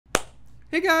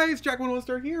Hey guys,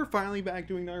 Jack101 here, finally back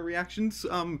doing our reactions.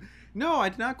 No, I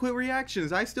did not quit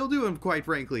reactions. I still do them, quite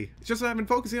frankly. It's just that I've been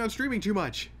focusing on streaming too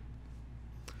much.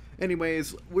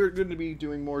 Anyways, we're going to be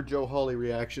doing more Joe Hawley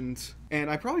reactions. And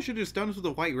I probably should have just done this with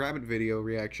a White Rabbit video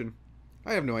reaction.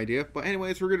 I have no idea. But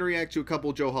anyways, we're going to react to a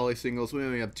couple Joe Hawley singles. We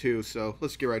only have two, so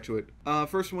let's get right to it.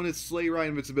 First one is Sleigh Ride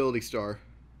Invincibility Star.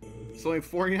 It's only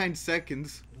 49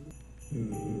 seconds.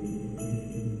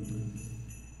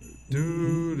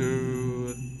 Do-do.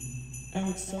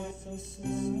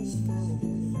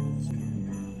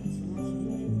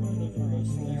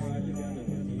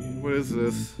 What is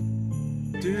this?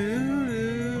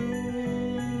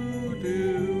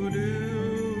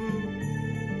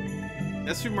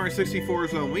 That's Super Mario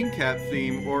 64's Wing Cap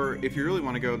theme, or if you really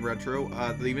want to go retro,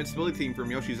 the Invincibility theme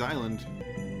from Yoshi's Island.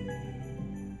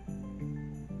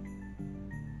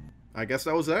 I guess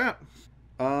that was that.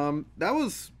 That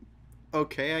was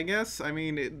okay, I guess. I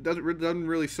mean, it doesn't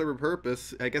really serve a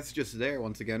purpose. I guess it's just there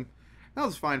once again. That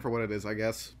was fine for what it is, I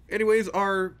guess. Anyways,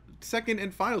 our second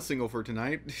and final single for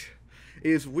tonight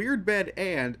is Weird Bed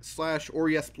and / Or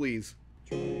Yes Please.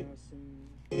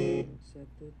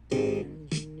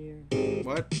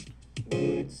 What?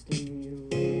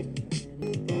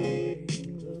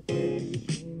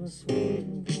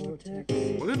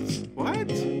 What?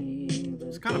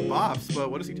 It's kind of bops,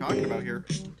 but what is he talking about here?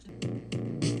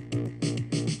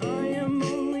 I am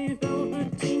only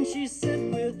velveteen, she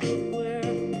said with a glare.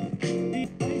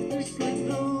 The slid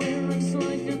the lyrics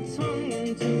like a tongue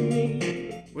into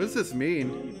me. What does this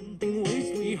mean?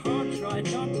 Sweetheart,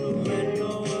 tried not to let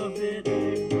go of it.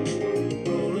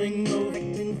 Rolling over,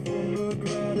 acting for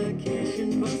gratification,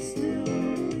 but still,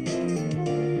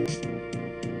 yes.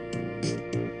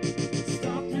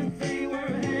 Stopped if they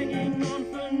were hanging on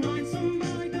for nights, oh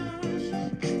my gosh.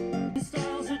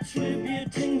 Styles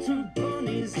attributing to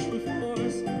bunnies and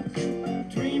floors.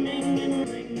 Dreaming and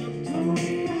ring up to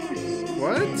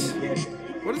What?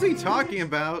 What is he talking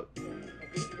about?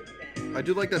 I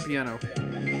do like that piano.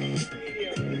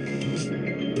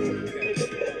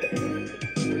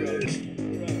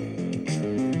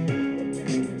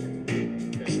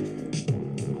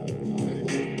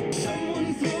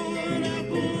 someone throw an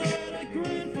apple at a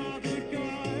grandfather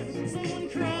god. Someone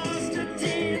crossed a T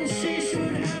and she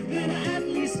should have been at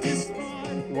least a spot.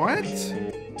 What?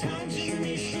 Time to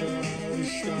be sure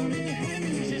started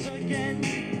hinges again.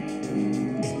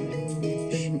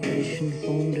 Nation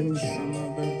formed in some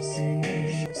of the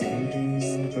same. Standing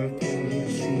over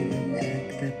pollution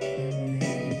like that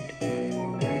planet.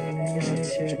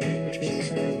 What's your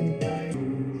interest in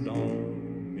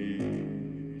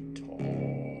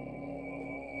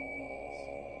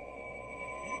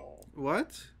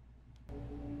What?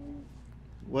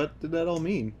 What did that all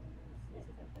mean?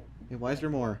 Hey, why is there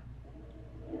more?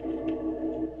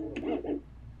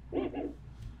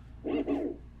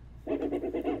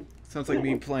 Sounds like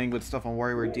me playing with stuff on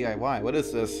WarioWare DIY. What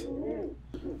is this?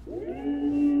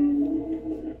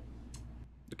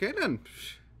 Okay then.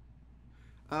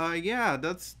 Yeah,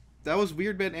 that was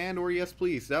Weird Bed and Or Yes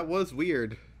Please. That was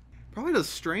weird. Probably the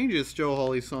strangest Joe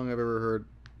Hawley song I've ever heard.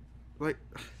 Like,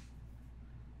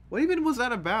 what even was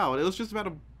that about? It was just about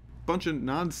a bunch of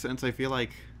nonsense, I feel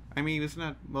like. I mean, isn't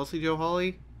that mostly Joe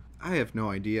Hawley? I have no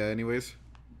idea, anyways.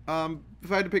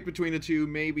 If I had to pick between the two,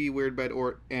 maybe Weird Bed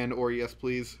or Yes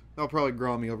Please. That'll probably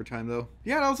grow on me over time, though.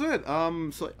 Yeah, that was it.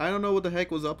 So I don't know what the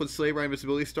heck was up with Sleigh Ride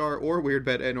Invincibility Star or Weird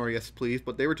Bed or Yes Please,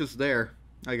 but they were just there,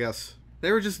 I guess.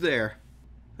 They were just there.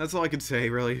 That's all I could say,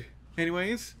 really.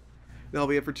 Anyways, that'll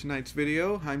be it for tonight's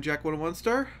video. I'm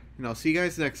Jack101 and I'll see you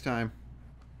guys next time.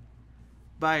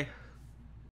 Bye.